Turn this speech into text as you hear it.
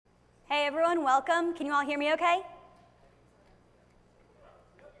Hey everyone, welcome. Can you all hear me okay?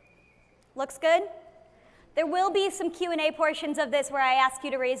 Looks good? There will be some Q&A portions of this where I ask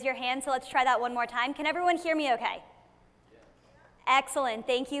you to raise your hand, so let's try that one more time. Can everyone hear me okay? Excellent,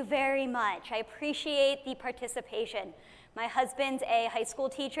 thank you very much. I appreciate the participation. My husband's a high school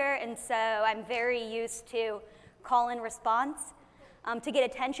teacher, and so I'm very used to call and response to get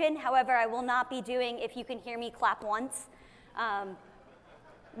attention. However, I will not be doing if you can hear me clap once.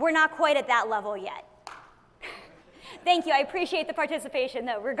 We're not quite at that level yet. Thank you, I appreciate the participation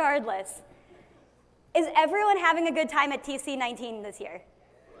though, regardless. Is everyone having a good time at TC19 this year?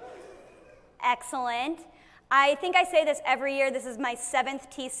 Excellent. I think I say this every year. This is my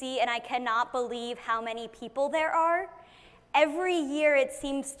 7th TC, and I cannot believe how many people there are. Every year it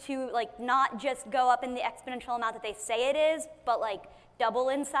seems to not just go up in the exponential amount that they say it is, but double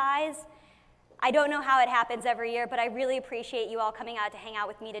in size. I don't know how it happens every year, but I really appreciate you all coming out to hang out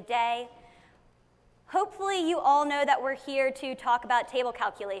with me today. Hopefully you all know that we're here to talk about table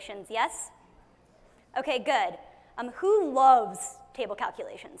calculations, yes? Okay, good. Who loves table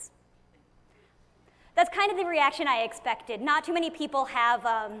calculations? That's kind of the reaction I expected. Not too many people have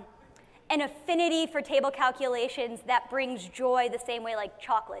an affinity for table calculations that brings joy the same way like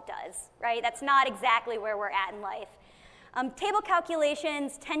chocolate does, right? That's not exactly where we're at in life. Table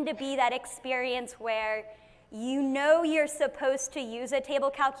calculations tend to be that experience where you know you're supposed to use a table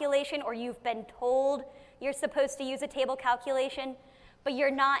calculation, or you've been told you're supposed to use a table calculation, but you're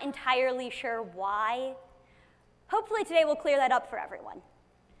not entirely sure why. Hopefully today will clear that up for everyone.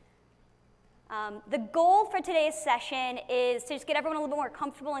 The goal for today's session is to just get everyone a little bit more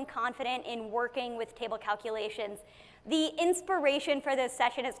comfortable and confident in working with table calculations. The inspiration for this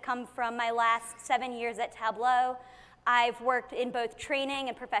session has come from my last 7 years at Tableau. I've worked in both training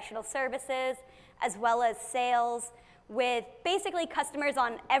and professional services, as well as sales, with basically customers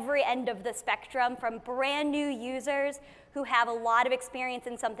on every end of the spectrum, from brand new users who have a lot of experience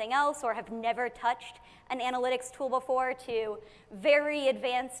in something else or have never touched an analytics tool before, to very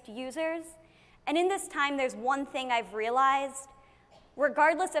advanced users. And in this time, there's one thing I've realized.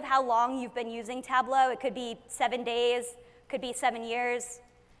 Regardless of how long you've been using Tableau, it could be 7 days, could be 7 years,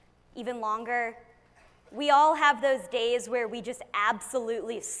 even longer. We all have those days where we just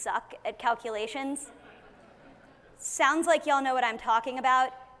absolutely suck at calculations. Sounds like y'all know what I'm talking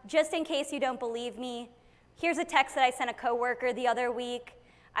about. Just in case you don't believe me, here's a text that I sent a coworker the other week.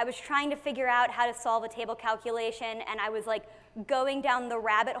 I was trying to figure out how to solve a table calculation, and I was going down the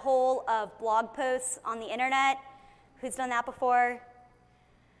rabbit hole of blog posts on the internet. Who's done that before?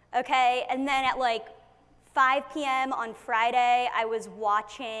 Okay, and then at 5 p.m. on Friday, I was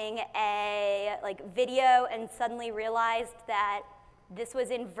watching a video and suddenly realized that this was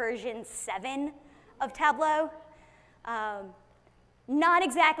in version 7 of Tableau. Not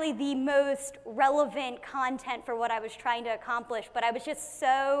exactly the most relevant content for what I was trying to accomplish, but I was just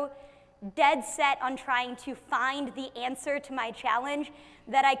so dead set on trying to find the answer to my challenge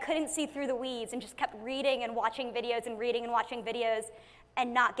that I couldn't see through the weeds and just kept reading and watching videos and reading and watching videos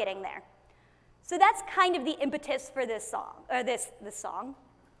and not getting there. So that's kind of the impetus for this song, or this song.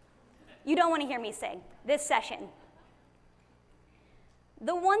 You don't want to hear me sing, this session.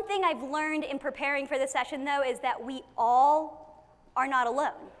 The one thing I've learned in preparing for this session, though, is that we all are not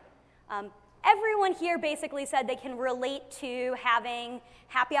alone. Everyone here basically said they can relate to having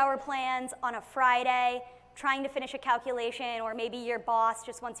happy hour plans on a Friday, trying to finish a calculation, or maybe your boss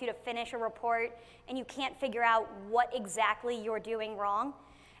just wants you to finish a report and you can't figure out what exactly you're doing wrong.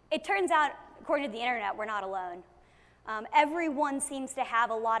 It turns out, according to the internet, we're not alone. Everyone seems to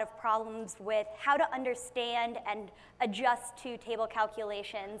have a lot of problems with how to understand and adjust to table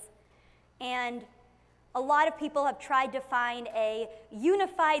calculations. And a lot of people have tried to find a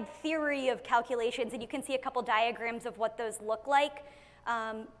unified theory of calculations, and you can see a couple diagrams of what those look like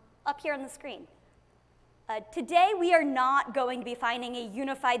up here on the screen. Today, we are not going to be finding a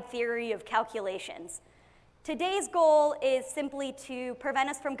unified theory of calculations. Today's goal is simply to prevent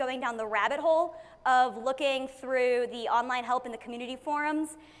us from going down the rabbit hole of looking through the online help in the community forums,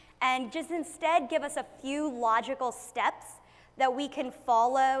 and just instead give us a few logical steps that we can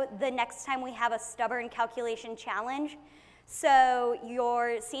follow the next time we have a stubborn calculation challenge. So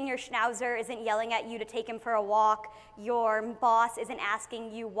your senior schnauzer isn't yelling at you to take him for a walk, your boss isn't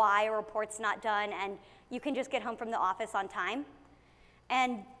asking you why a report's not done, and you can just get home from the office on time.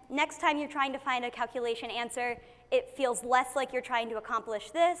 And next time you're trying to find a calculation answer, it feels less like you're trying to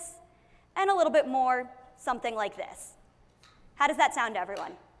accomplish this, and a little bit more something like this. How does that sound to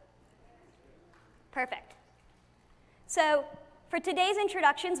everyone? Perfect. So for today's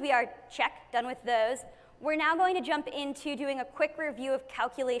introductions, we are done with those. we're now going to jump into doing a quick review of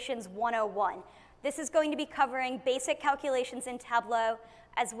Calculations 101. This is going to be covering basic calculations in Tableau,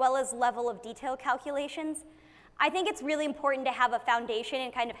 as well as level of detail calculations. I think it's really important to have a foundation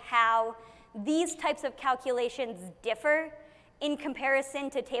in kind of how these types of calculations differ in comparison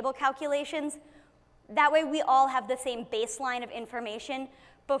to table calculations. That way we all have the same baseline of information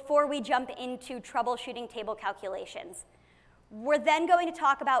before we jump into troubleshooting table calculations. We're then going to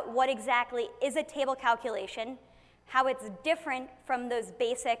talk about what exactly is a table calculation, how it's different from those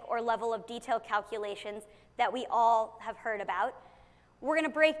basic or level of detail calculations that we all have heard about. We're going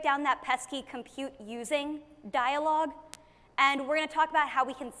to break down that pesky compute using dialogue, and we're going to talk about how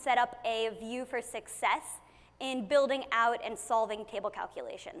we can set up a view for success in building out and solving table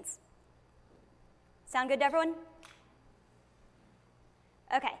calculations. Sound good to everyone?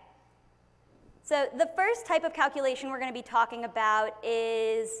 Okay. So the first type of calculation we're going to be talking about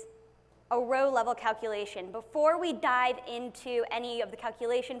is a row-level calculation. Before we dive into any of the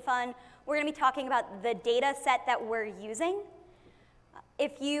calculation fun, we're going to be talking about the data set that we're using.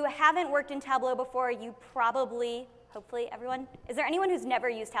 If you haven't worked in Tableau before, you probably, hopefully everyone, is there anyone who's never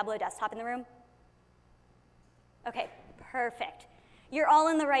used Tableau Desktop in the room? Okay, perfect. You're all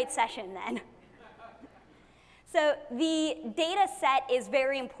in the right session then. So the data set is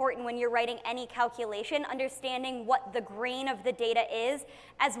very important when you're writing any calculation. Understanding what the grain of the data is,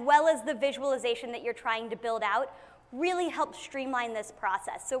 as well as the visualization that you're trying to build out, really helps streamline this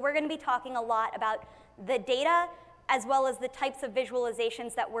process. So we're going to be talking a lot about the data, as well as the types of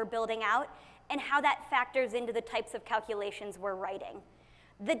visualizations that we're building out, and how that factors into the types of calculations we're writing.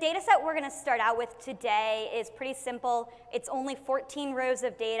 The data set we're going to start out with today is pretty simple. It's only 14 rows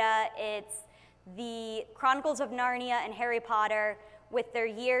of data. It's the Chronicles of Narnia and Harry Potter with their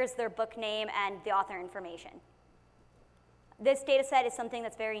years, their book name, and the author information. This data set is something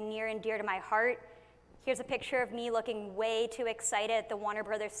that's very near and dear to my heart. Here's a picture of me looking way too excited at the Warner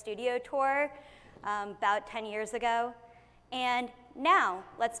Brothers studio tour about 10 years ago. And now,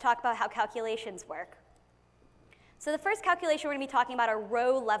 let's talk about how calculations work. So the first calculation we're going to be talking about are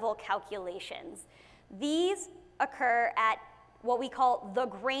row-level calculations. These occur at what we call the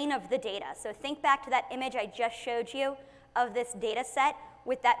grain of the data. So think back to that image I just showed you of this data set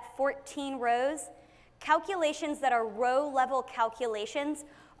with that 14 rows. Calculations that are row-level calculations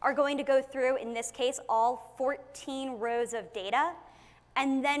are going to go through, in this case, all 14 rows of data,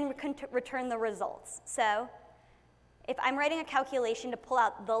 and then return the results. So if I'm writing a calculation to pull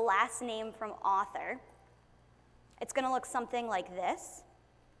out the last name from author, it's going to look something like this.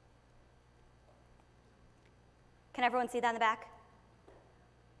 Can everyone see that in the back?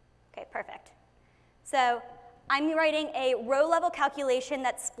 Okay, perfect. So I'm writing a row-level calculation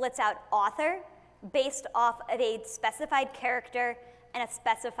that splits out author based off of a specified character and a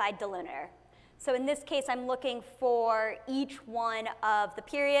specified delimiter. So in this case, I'm looking for each one of the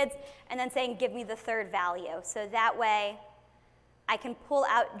periods and then saying, give me the third value. So that way, I can pull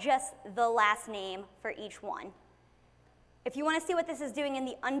out just the last name for each one. If you want to see what this is doing in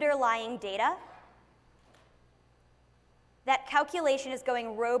the underlying data, that calculation is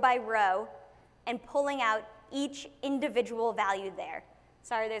going row by row and pulling out each individual value there.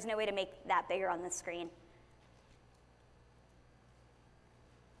 Sorry, there's no way to make that bigger on the screen.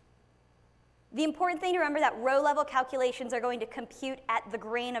 The important thing to remember that row-level calculations are going to compute at the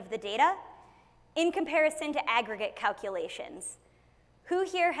grain of the data in comparison to aggregate calculations. Who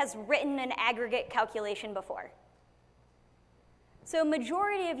here has written an aggregate calculation before? So a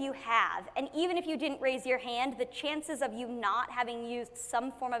majority of you have, and even if you didn't raise your hand, the chances of you not having used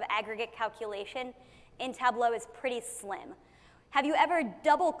some form of aggregate calculation in Tableau is pretty slim. Have you ever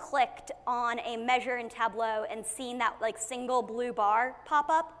double-clicked on a measure in Tableau and seen that single blue bar pop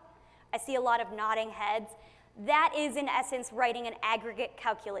up? I see a lot of nodding heads. That is, in essence, writing an aggregate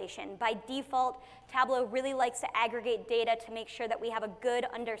calculation. By default, Tableau really likes to aggregate data to make sure that we have a good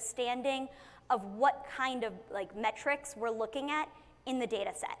understanding of what kind of metrics we're looking at in the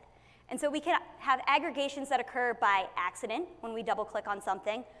data set. And so we can have aggregations that occur by accident when we double click on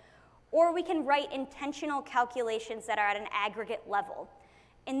something, or we can write intentional calculations that are at an aggregate level.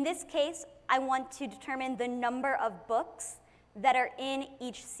 In this case, I want to determine the number of books that are in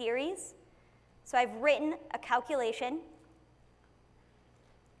each series. So I've written a calculation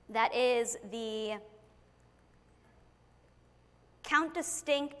that is the count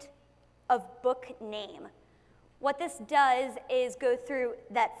distinct of book name. What this does is go through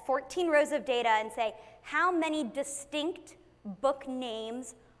that 14 rows of data and say, how many distinct book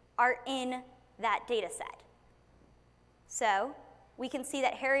names are in that data set? So we can see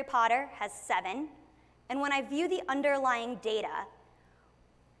that Harry Potter has 7. And when I view the underlying data,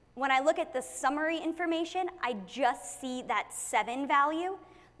 When I look at the summary information, I just see that 7 value.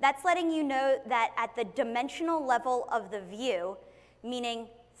 That's letting you know that at the dimensional level of the view, meaning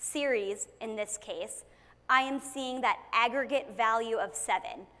series in this case, I am seeing that aggregate value of 7.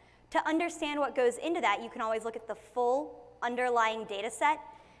 To understand what goes into that, you can always look at the full underlying data set,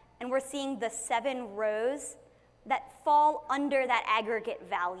 and we're seeing the 7 rows that fall under that aggregate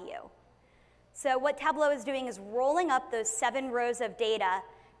value. So what Tableau is doing is rolling up those 7 rows of data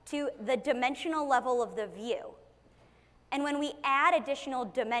to the dimensional level of the view. And when we add additional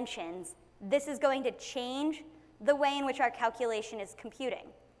dimensions, this is going to change the way in which our calculation is computing.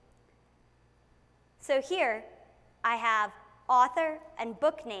 So here, I have author and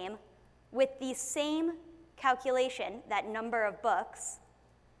book name with the same calculation, that number of books,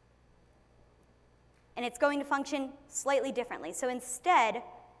 and it's going to function slightly differently. So instead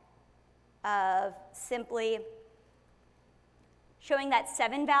of simply showing that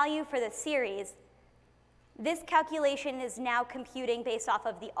 7 value for the series, this calculation is now computing based off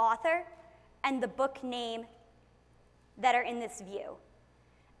of the author and the book name that are in this view.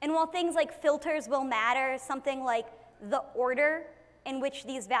 And while things like filters will matter, something like the order in which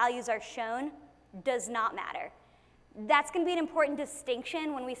these values are shown does not matter. That's going to be an important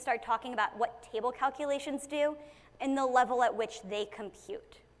distinction when we start talking about what table calculations do and the level at which they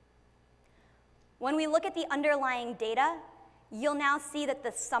compute. When we look at the underlying data, you'll now see that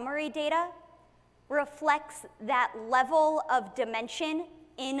the summary data reflects that level of dimension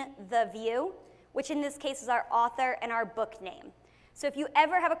in the view, which in this case is our author and our book name. So if you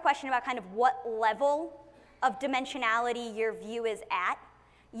ever have a question about kind of what level of dimensionality your view is at,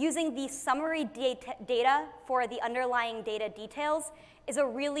 using the summary data for the underlying data details is a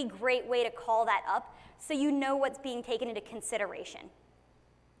really great way to call that up so you know what's being taken into consideration.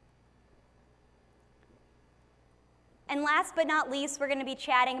 And last but not least, we're going to be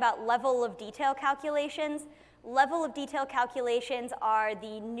chatting about level of detail calculations. Level of detail calculations are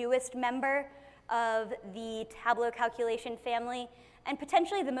the newest member of the Tableau calculation family and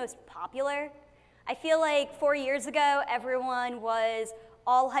potentially the most popular. I feel like 4 years ago, everyone was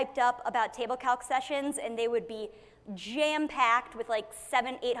all hyped up about table calc sessions, and they would be jam-packed with like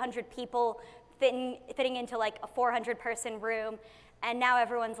 700-800 people fitting into like a 400-person room. And now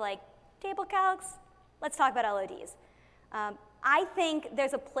everyone's like, table calcs? Let's talk about LODs. I think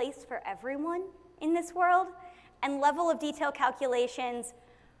there's a place for everyone in this world, and level of detail calculations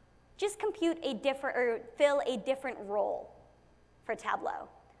just compute a different, or fill a different role for Tableau.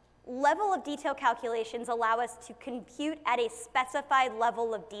 Level of detail calculations allow us to compute at a specified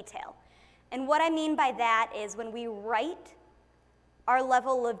level of detail. And what I mean by that is when we write our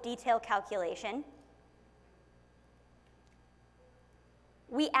level of detail calculation,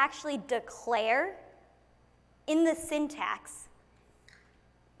 we actually declare in the syntax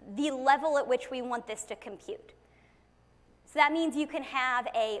the level at which we want this to compute. So that means you can have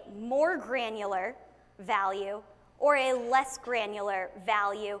a more granular value or a less granular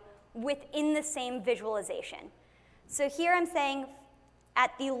value within the same visualization. So here I'm saying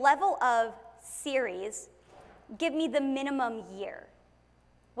at the level of series, give me the minimum year.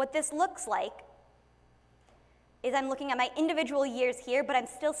 What this looks like is I'm looking at my individual years here, but I'm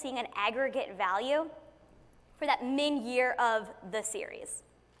still seeing an aggregate value for that min year of the series.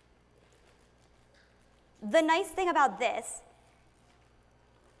 The nice thing about this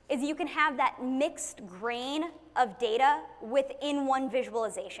is you can have that mixed grain of data within one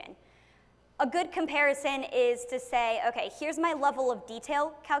visualization. A good comparison is to say, okay, here's my level of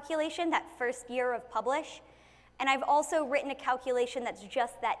detail calculation, that first year of publish, and I've also written a calculation that's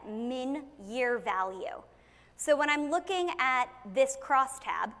just that min year value. So when I'm looking at this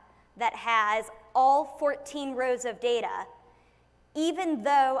crosstab that has all 14 rows of data, even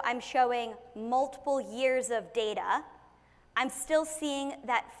though I'm showing multiple years of data, I'm still seeing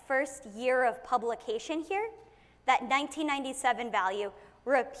that first year of publication here, that 1997 value,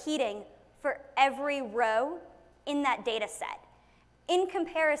 repeating for every row in that data set. In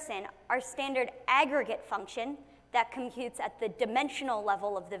comparison, our standard aggregate function that computes at the dimensional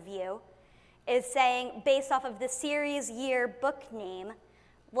level of the view is saying, based off of the series year book name,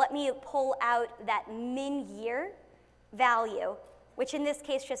 let me pull out that min year value, which in this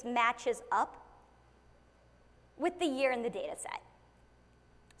case just matches up with the year in the data set.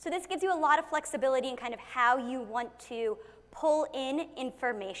 So this gives you a lot of flexibility in kind of how you want to pull in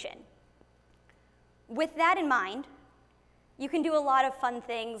information. With that in mind, you can do a lot of fun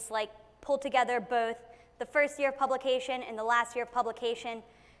things like pull together both the first year of publication and the last year of publication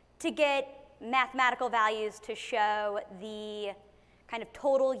to get mathematical values to show the kind of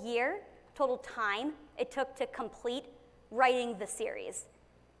total year, total time it took to complete writing the series.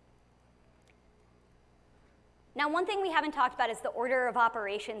 Now, one thing we haven't talked about is the order of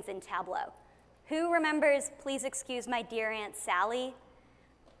operations in Tableau. Who remembers, please excuse my dear Aunt Sally?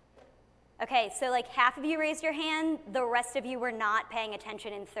 Okay, so like half of you raised your hand, the rest of you were not paying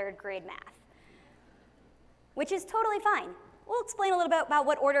attention in 3rd grade math, which is totally fine. We'll explain a little bit about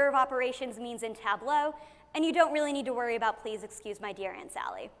what order of operations means in Tableau, and you don't really need to worry about please excuse my dear Aunt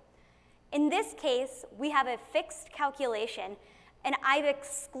Sally. In this case, we have a fixed calculation, and I've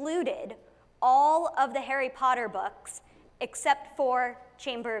excluded all of the Harry Potter books except for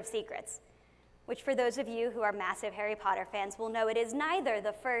Chamber of Secrets, which for those of you who are massive Harry Potter fans will know it is neither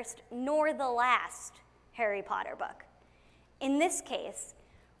the first nor the last Harry Potter book. In this case,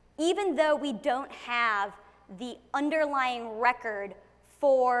 even though we don't have the underlying record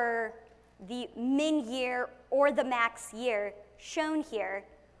for the min year or the max year shown here,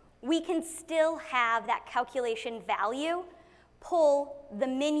 we can still have that calculation value pull the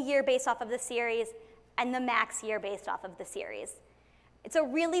min year based off of the series and the max year based off of the series. It's a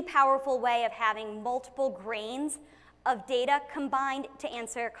really powerful way of having multiple grains of data combined to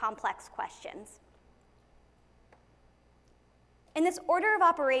answer complex questions. And this order of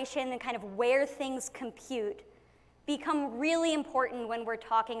operation and kind of where things compute become really important when we're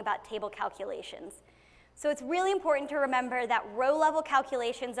talking about table calculations. So it's really important to remember that row-level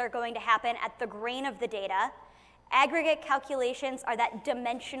calculations are going to happen at the grain of the data. Aggregate calculations are that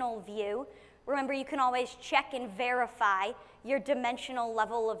dimensional view. Remember, you can always check and verify your dimensional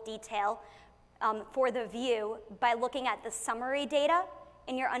level of detail for the view by looking at the summary data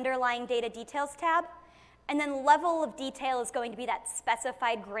in your underlying data details tab. And then level of detail is going to be that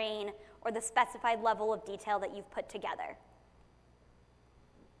specified grain or the specified level of detail that you've put together.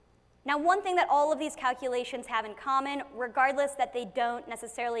 Now, one thing that all of these calculations have in common, regardless that they don't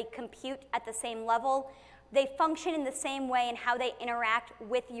necessarily compute at the same level, they function in the same way in how they interact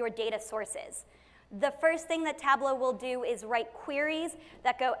with your data sources. The first thing that Tableau will do is write queries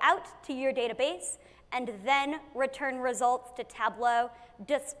that go out to your database and then return results to Tableau,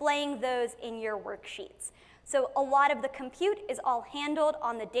 displaying those in your worksheets. So a lot of the compute is all handled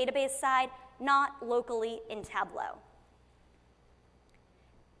on the database side, not locally in Tableau.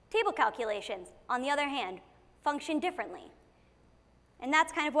 Table calculations, on the other hand, function differently. And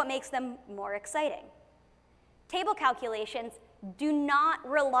that's kind of what makes them more exciting. Table calculations do not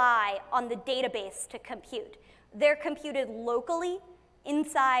rely on the database to compute. They're computed locally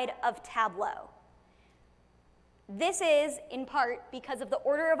inside of Tableau. This is, in part, because of the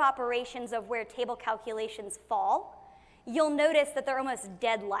order of operations of where table calculations fall. You'll notice that they're almost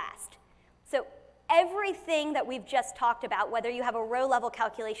dead last. So everything that we've just talked about, whether you have a row-level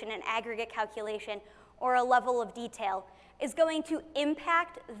calculation, an aggregate calculation, or a level of detail, is going to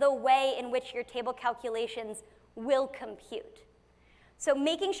impact the way in which your table calculations will compute. So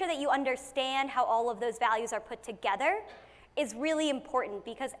making sure that you understand how all of those values are put together is really important,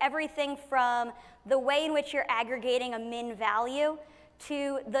 because everything from the way in which you're aggregating a min value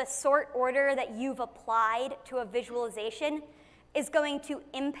to the sort order that you've applied to a visualization is going to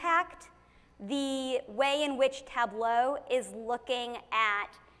impact the way in which Tableau is looking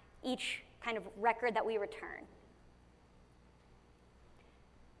at each kind of record that we return.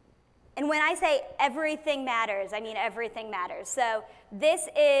 And when I say everything matters, I mean everything matters. So this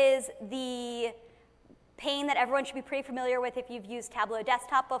is the pane that everyone should be pretty familiar with if you've used Tableau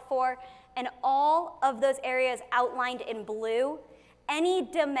Desktop before. And all of those areas outlined in blue, any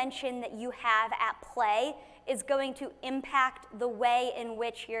dimension that you have at play is going to impact the way in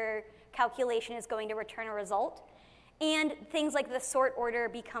which your calculation is going to return a result. And things like the sort order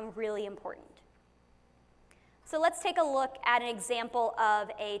become really important. So let's take a look at an example of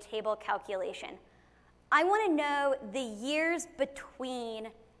a table calculation. I want to know the years between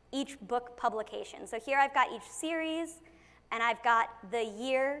each book publication. So here I've got each series, and I've got the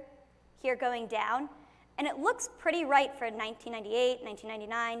year here going down. And it looks pretty right for 1998,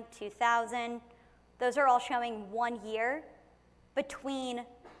 1999, 2000. Those are all showing 1 year between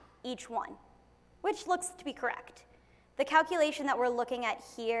each one, which looks to be correct. The calculation that we're looking at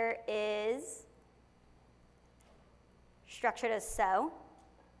here is structured as so.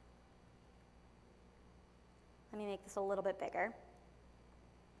 Let me make this a little bit bigger.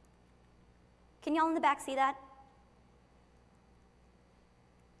 Can y'all in the back see that?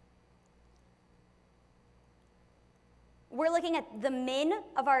 We're looking at the min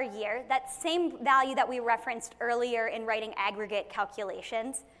of our year, that same value that we referenced earlier in writing aggregate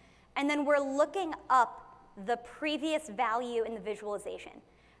calculations, and then we're looking up the previous value in the visualization.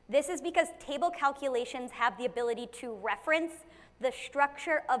 This is because table calculations have the ability to reference the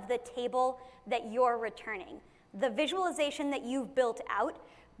structure of the table that you're returning. The visualization that you've built out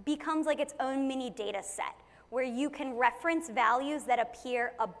becomes like its own mini data set, where you can reference values that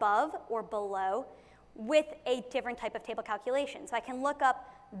appear above or below with a different type of table calculation. So I can look up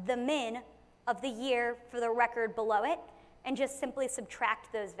the min of the year for the record below it and just simply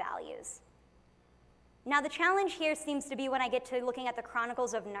subtract those values. Now the challenge here seems to be when I get to looking at the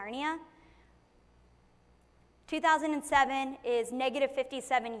Chronicles of Narnia. 2007 is negative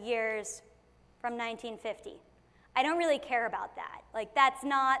 57 years from 1950. I don't really care about that. Like, that's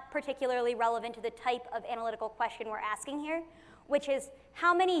not particularly relevant to the type of analytical question we're asking here, which is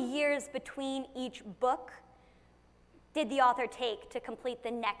how many years between each book did the author take to complete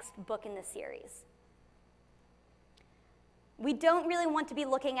the next book in the series? We don't really want to be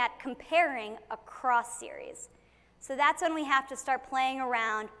looking at comparing across series. So that's when we have to start playing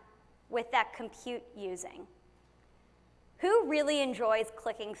around with that compute using. Who really enjoys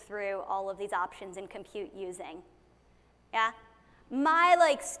clicking through all of these options in compute using? Yeah?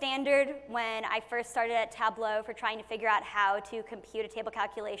 My standard when I first started at Tableau for trying to figure out how to compute a table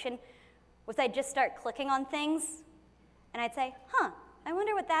calculation was I'd just start clicking on things, and I'd say, I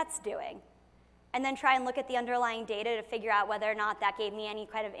wonder what that's doing. And then try and look at the underlying data to figure out whether or not that gave me any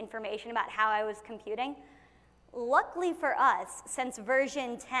kind of information about how I was computing. Luckily for us, since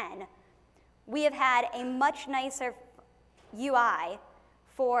version 10, we have had a much nicer UI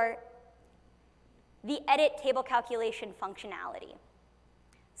for the edit table calculation functionality.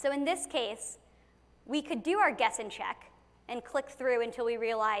 So in this case, we could do our guess and check and click through until we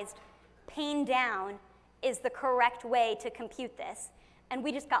realized pane down is the correct way to compute this. And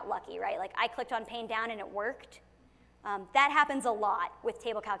we just got lucky, right? Like, I clicked on pane down and it worked. That happens a lot with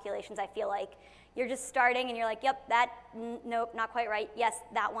table calculations, I feel like. You're just starting and you're like, yep, that, nope, not quite right. Yes,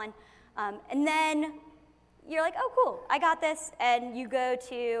 that one. And then you're like, oh, cool, I got this. And you go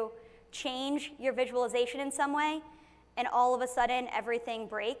to change your visualization in some way, and all of a sudden, everything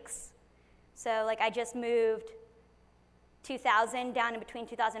breaks. So I just moved 2000 down in between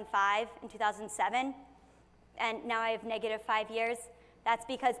 2005 and 2007, and now I have negative 5 years. That's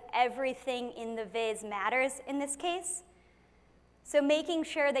because everything in the viz matters in this case. So making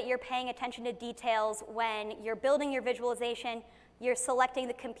sure that you're paying attention to details when you're building your visualization, you're selecting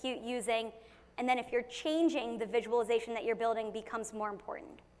the compute using, and then if you're changing the visualization that you're building becomes more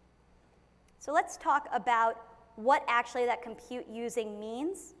important. So let's talk about what actually that compute using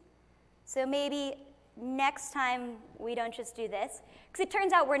means. So maybe next time we don't just do this, because it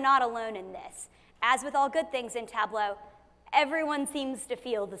turns out we're not alone in this. As with all good things in Tableau, everyone seems to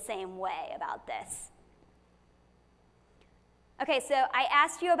feel the same way about this. Okay, so I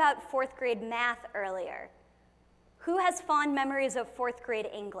asked you about fourth grade math earlier. Who has fond memories of fourth grade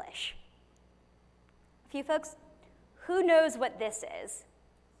English? A few folks? Who knows what this is?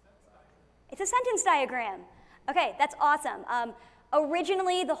 It's a sentence diagram. Okay, that's awesome.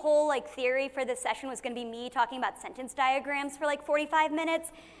 Originally, the whole theory for this session was going to be me talking about sentence diagrams for 45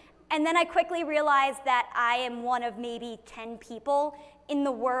 minutes. And then I quickly realized that I am one of maybe 10 people in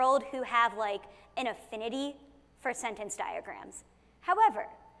the world who have an affinity for sentence diagrams. However,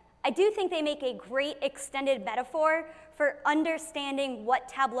 I do think they make a great extended metaphor for understanding what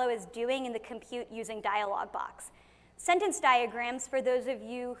Tableau is doing in the compute using dialog box. Sentence diagrams, for those of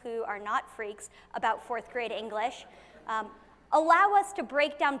you who are not freaks about fourth grade English, allow us to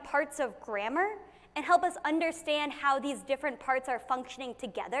break down parts of grammar and help us understand how these different parts are functioning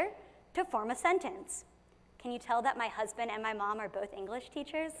together to form a sentence. Can you tell that my husband and my mom are both English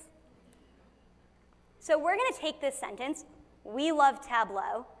teachers? So we're going to take this sentence, we love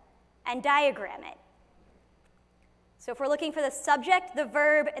Tableau, and diagram it. So if we're looking for the subject, the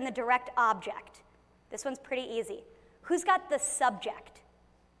verb, and the direct object, this one's pretty easy. Who's got the subject?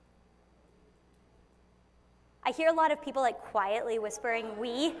 I hear a lot of people quietly whispering,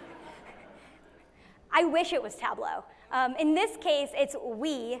 we. I wish it was Tableau. In this case, it's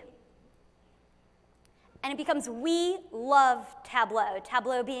we, and it becomes we love Tableau,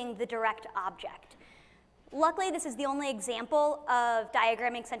 Tableau being the direct object. Luckily, this is the only example of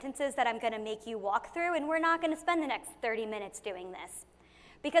diagramming sentences that I'm going to make you walk through, and we're not going to spend the next 30 minutes doing this,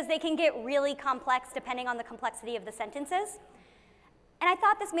 because they can get really complex depending on the complexity of the sentences. And I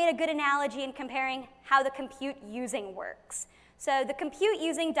thought this made a good analogy in comparing how the compute using works. So the compute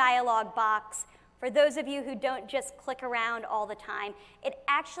using dialog box, for those of you who don't just click around all the time, it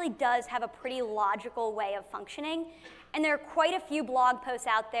actually does have a pretty logical way of functioning. And there are quite a few blog posts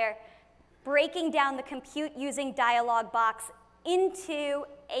out there breaking down the compute using dialog box into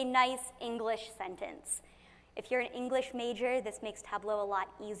a nice English sentence. If you're an English major, this makes Tableau a lot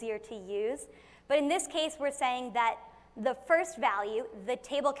easier to use. But in this case, we're saying that the first value, the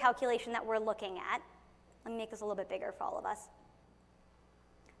table calculation that we're looking at, let me make this a little bit bigger for all of us.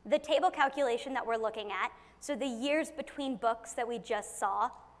 the table calculation that we're looking at, so the years between books that we just saw,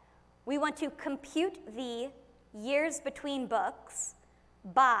 we want to compute the years between books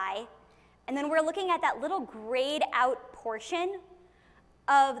by, and then we're looking at that little grayed out portion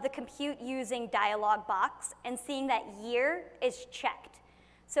of the compute using dialog box and seeing that year is checked.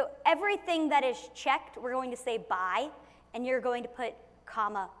 So everything that is checked, we're going to say by, and you're going to put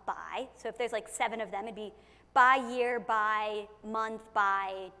comma by. So if there's like 7 of them, it'd be by year, by month,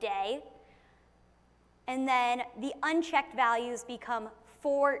 by day. And then the unchecked values become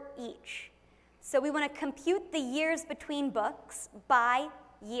for each. So we want to compute the years between books by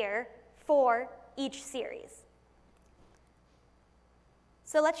year for each series.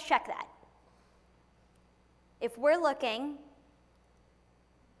 So let's check that. If we're looking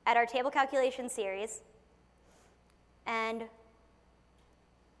at our table calculation series, and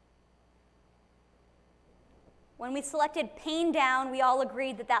when we selected pane down, we all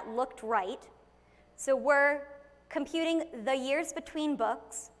agreed that that looked right. So we're computing the years between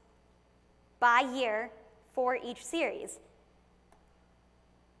books by year for each series.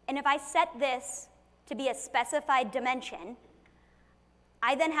 And if I set this to be a specified dimension,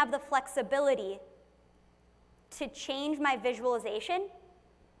 I then have the flexibility to change my visualization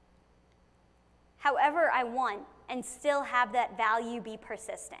however I want and still have that value be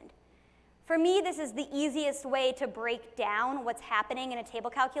persistent. For me, this is the easiest way to break down what's happening in a table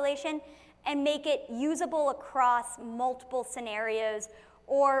calculation and make it usable across multiple scenarios,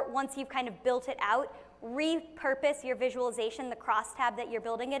 or once you've kind of built it out, repurpose your visualization, the crosstab that you're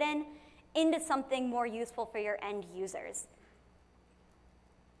building it in, into something more useful for your end users.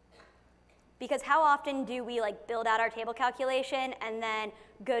 Because how often do we like build out our table calculation and then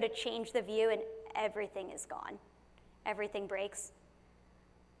go to change the view and everything is gone? Everything breaks.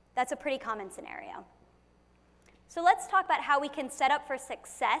 That's a pretty common scenario. So let's talk about how we can set up for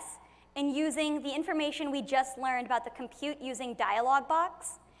success in using the information we just learned about the compute using dialog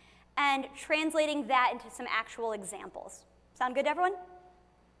box and translating that into some actual examples. Sound good to everyone?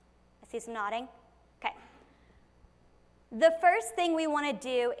 I see some nodding. Okay. The first thing we want to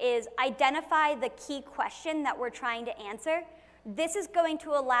do is identify the key question that we're trying to answer. This is going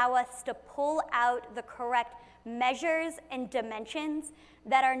to allow us to pull out the correct measures and dimensions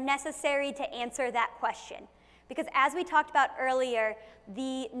that are necessary to answer that question. Because as we talked about earlier,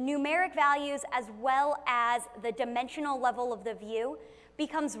 the numeric values as well as the dimensional level of the view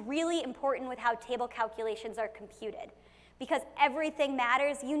becomes really important with how table calculations are computed. Because everything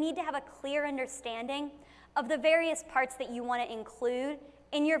matters, you need to have a clear understanding of the various parts that you want to include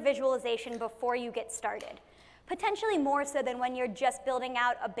in your visualization before you get started. Potentially more so than when you're just building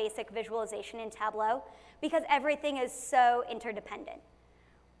out a basic visualization in Tableau, because everything is so interdependent.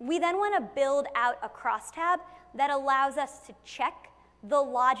 We then want to build out a crosstab that allows us to check the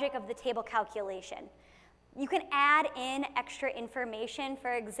logic of the table calculation. You can add in extra information.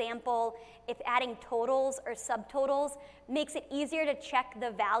 For example, if adding totals or subtotals makes it easier to check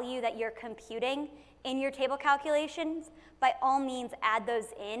the value that you're computing in your table calculations, by all means add those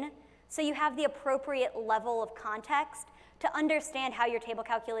in so you have the appropriate level of context to understand how your table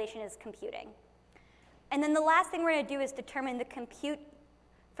calculation is computing. And then the last thing we're going to do is determine the compute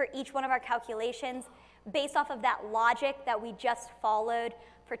for each one of our calculations based off of that logic that we just followed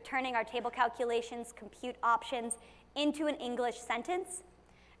for turning our table calculations, compute options into an English sentence.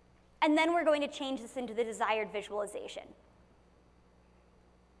 And then we're going to change this into the desired visualization.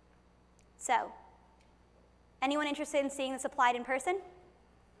 So, anyone interested in seeing this applied in person?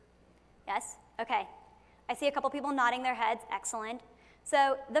 Yes? Okay. I see a couple people nodding their heads. Excellent.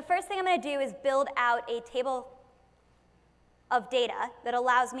 So the first thing I'm going to do is build out a table of data that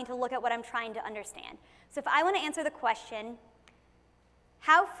allows me to look at what I'm trying to understand. So if I want to answer the question,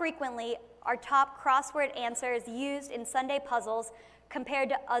 how frequently are top crossword answers used in Sunday puzzles compared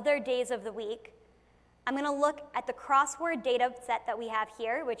to other days of the week, I'm going to look at the crossword data set that we have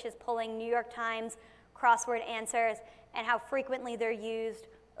here, which is pulling New York Times crossword answers and how frequently they're used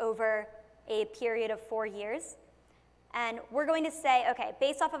over a period of 4 years. And we're going to say, okay,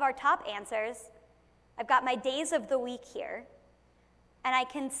 based off of our top answers, I've got my days of the week here, and I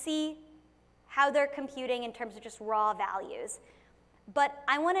can see how they're computing in terms of just raw values. But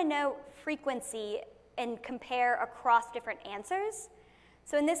I want to know frequency and compare across different answers.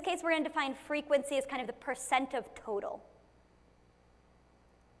 So in this case, we're going to define frequency as kind of the percent of total.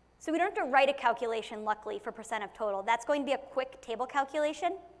 So we don't have to write a calculation, luckily, for percent of total. That's going to be a quick table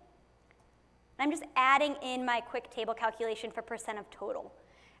calculation. I'm just adding in my quick table calculation for percent of total.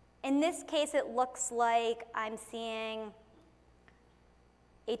 In this case, it looks like I'm seeing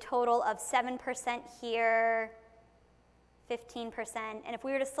a total of 7% here, 15%. And if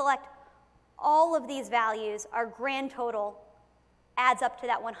we were to select all of these values, our grand total adds up to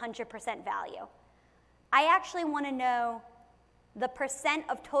that 100% value. I actually want to know the percent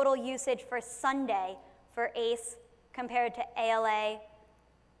of total usage for Sunday for ACE compared to ALA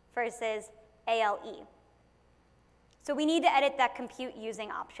versus ALE. So we need to edit that compute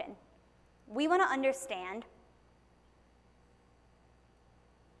using option. We want to understand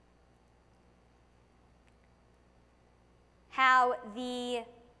how the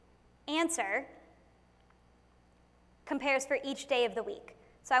answer compares for each day of the week.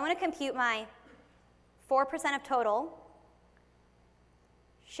 So I want to compute my 4% of total,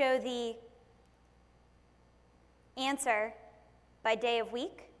 show the answer by day of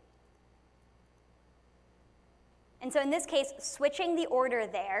week. And so in this case, switching the order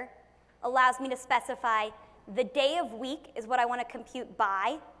there allows me to specify the day of week is what I want to compute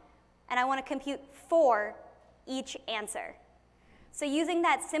by, and I want to compute for each answer. So using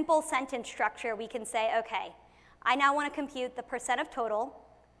that simple sentence structure, we can say, okay, I now want to compute the percent of total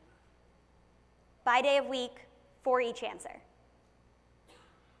by day of week for each answer.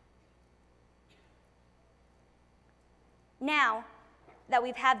 Now that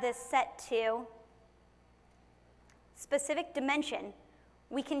we've had this set to specific dimension,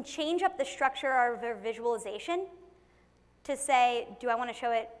 we can change up the structure of our visualization to say, do I want to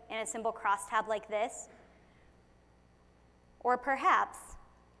show it in a simple crosstab like this? Or perhaps,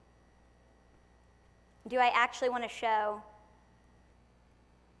 do I actually want to show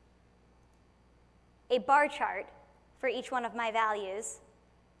a bar chart for each one of my values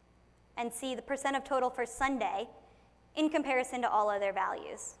and see the percent of total for Sunday in comparison to all other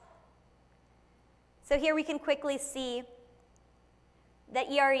values? So here we can quickly see that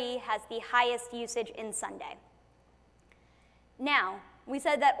ERE has the highest usage in Sunday. Now, we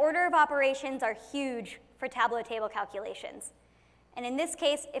said that order of operations are huge for Tableau Table Calculations. And in this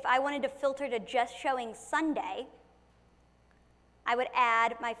case, if I wanted to filter to just showing Sunday, I would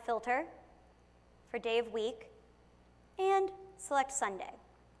add my filter for day of week and select Sunday.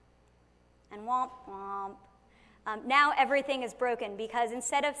 And womp womp. Now everything is broken because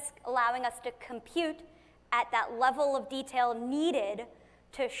instead of allowing us to compute at that level of detail needed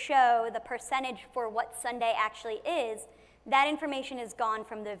to show the percentage for what Sunday actually is, that information is gone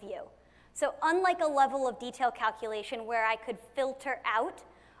from the view. So unlike a level of detail calculation where I could filter out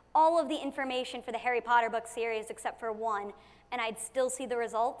all of the information for the Harry Potter book series except for one, and I'd still see the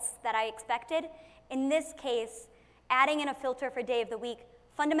results that I expected, in this case, adding in a filter for day of the week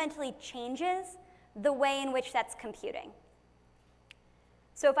fundamentally changes the way in which that's computing.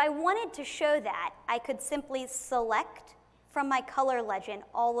 So if I wanted to show that, I could simply select from my color legend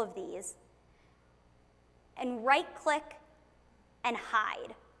all of these and right-click and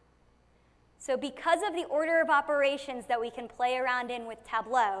hide. So because of the order of operations that we can play around in with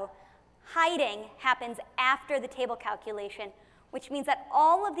Tableau, hiding happens after the table calculation, which means that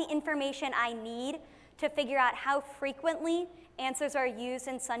all of the information I need to figure out how frequently answers are used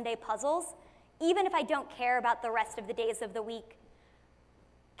in Sunday puzzles, even if I don't care about the rest of the days of the week,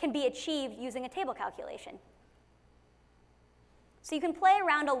 can be achieved using a table calculation. So you can play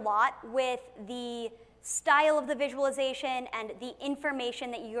around a lot with the style of the visualization and the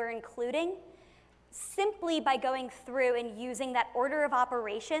information that you're including simply by going through and using that order of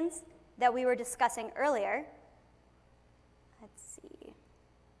operations that we were discussing earlier. Let's see,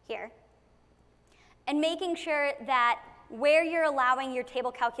 here. And making sure that where you're allowing your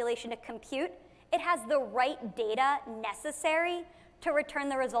table calculation to compute, it has the right data necessary to return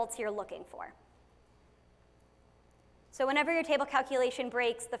the results you're looking for. So whenever your table calculation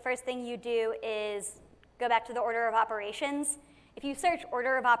breaks, the first thing you do is go back to the order of operations. If you search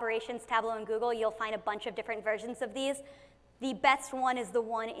order of operations Tableau in Google, you'll find a bunch of different versions of these. The best one is the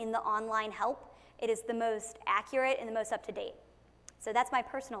one in the online help. It is the most accurate and the most up-to-date. So that's my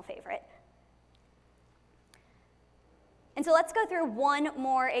personal favorite. And so let's go through one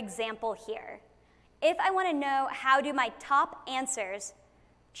more example here. If I want to know how do my top answers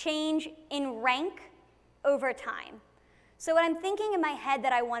change in rank over time. So what I'm thinking in my head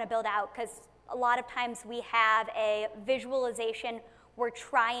that I want to build out, because a lot of times we have a visualization we're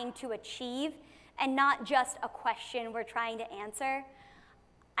trying to achieve and not just a question we're trying to answer.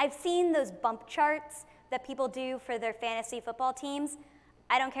 I've seen those bump charts that people do for their fantasy football teams.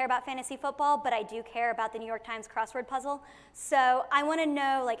 I don't care about fantasy football, but I do care about the New York Times crossword puzzle. So I want to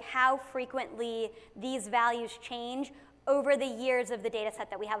know how frequently these values change over the years of the data set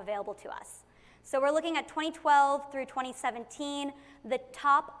that we have available to us. So we're looking at 2012 through 2017, the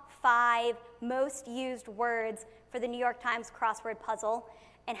top 5 most used words for the New York Times crossword puzzle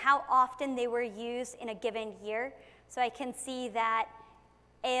and how often they were used in a given year. So I can see that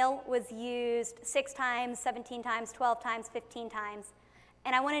ale was used 6 times, 17 times, 12 times, 15 times.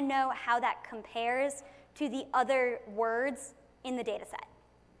 And I want to know how that compares to the other words in the data set.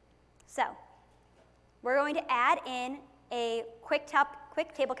 So we're going to add in a quick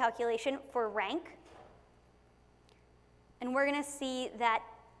table calculation for rank. And we're going to see that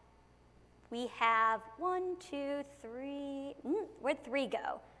we have 1, 2, 3, where'd 3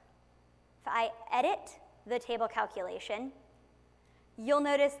 go? If I edit the table calculation, you'll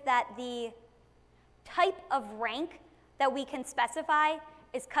notice that the type of rank that we can specify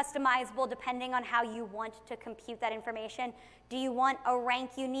is customizable depending on how you want to compute that information. Do you want a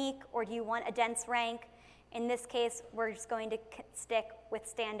rank unique or do you want a dense rank? In this case, we're just going to stick with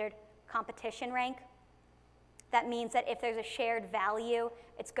standard competition rank. That means that if there's a shared value,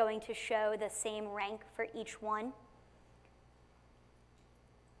 it's going to show the same rank for each one.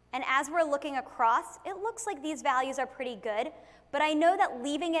 And as we're looking across, it looks like these values are pretty good, but I know that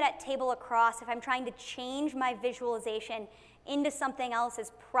leaving it at table across, if I'm trying to change my visualization into something else,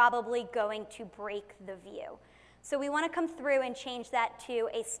 is probably going to break the view. So we want to come through and change that to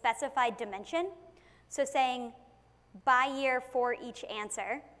a specified dimension. So saying by year for each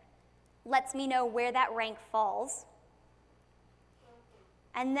answer lets me know where that rank falls.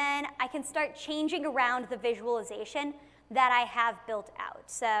 And then I can start changing around the visualization that I have built out.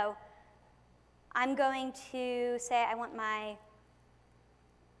 So I'm going to say I want my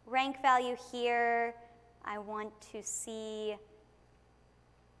rank value here. I want to see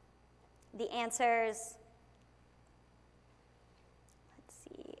the answers. Let's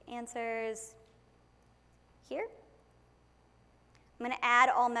see, answers here. I'm going to add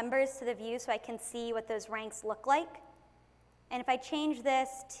all members to the view so I can see what those ranks look like. And if I change this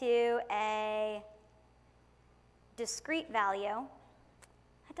to a discrete value,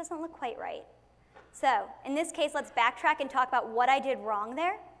 that doesn't look quite right. So in this case, let's backtrack and talk about what I did wrong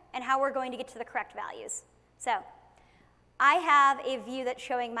there and how we're going to get to the correct values. So I have a view that's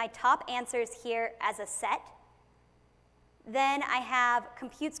showing my top answers here as a set. Then I have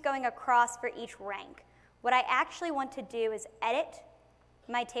computes going across for each rank. What I actually want to do is edit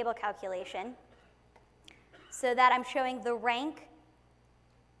my table calculation so that I'm showing the rank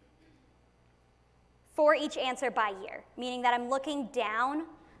for each answer by year, meaning that I'm looking down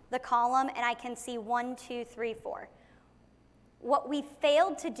the column and I can see 1, 2, 3, 4. What we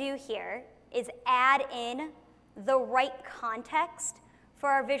failed to do here is add in the right context for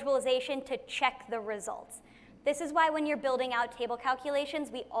our visualization to check the results. This is why when you're building out table calculations,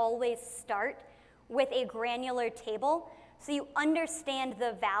 we always start with a granular table so you understand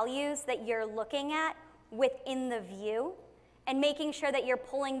the values that you're looking at within the view and making sure that you're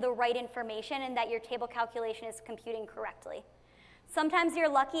pulling the right information and that your table calculation is computing correctly. Sometimes you're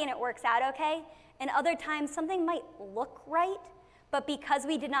lucky and it works out okay, and other times something might look right, but because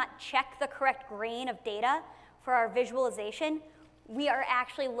we did not check the correct grain of data for our visualization, we are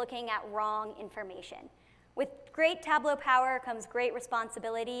actually looking at wrong information. With great Tableau power comes great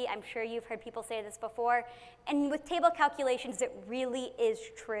responsibility. I'm sure you've heard people say this before. And with table calculations, it really is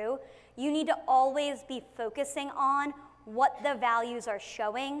true. You need to always be focusing on what the values are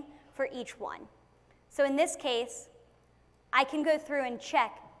showing for each one. So in this case, I can go through and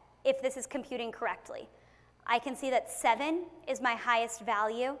check if this is computing correctly. I can see that 7 is my highest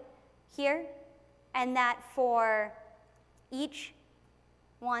value here, and that for each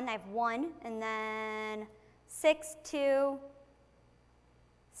one, I have 1, and then 6, 2,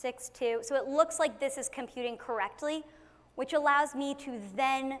 6, 2. So it looks like this is computing correctly, which allows me to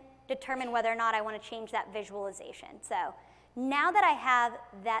then determine whether or not I want to change that visualization. So now that I have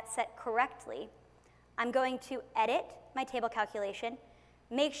that set correctly, I'm going to edit my table calculation,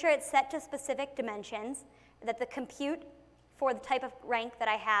 make sure it's set to specific dimensions, that the compute for the type of rank that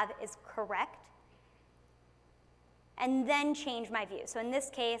I have is correct, and then change my view. So in this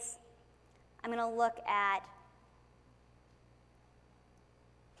case, I'm going to look at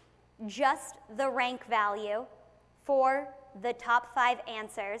just the rank value for the top 5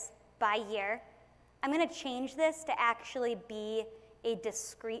 answers by year. I'm going to change this to actually be a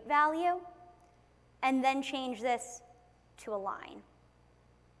discrete value, and then change this to a line.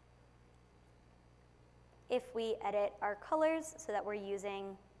 If we edit our colors so that we're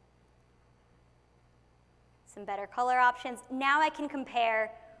using some better color options, now I can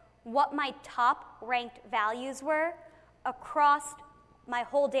compare what my top ranked values were across my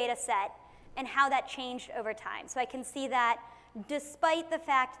whole data set and how that changed over time. So I can see that despite the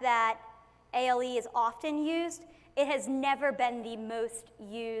fact that ALE is often used, it has never been the most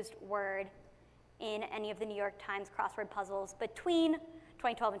used word in any of the New York Times crossword puzzles between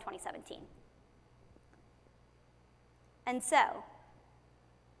 2012 and 2017. And so,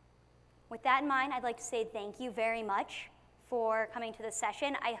 with that in mind, I'd like to say thank you very much for coming to this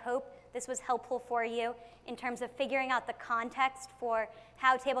session. I hope this was helpful for you in terms of figuring out the context for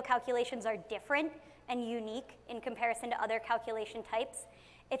how table calculations are different and unique in comparison to other calculation types.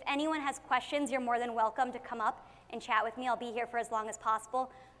 If anyone has questions, you're more than welcome to come up and chat with me. I'll be here for as long as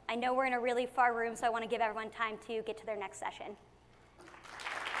possible. I know we're in a really far room, so I want to give everyone time to get to their next session.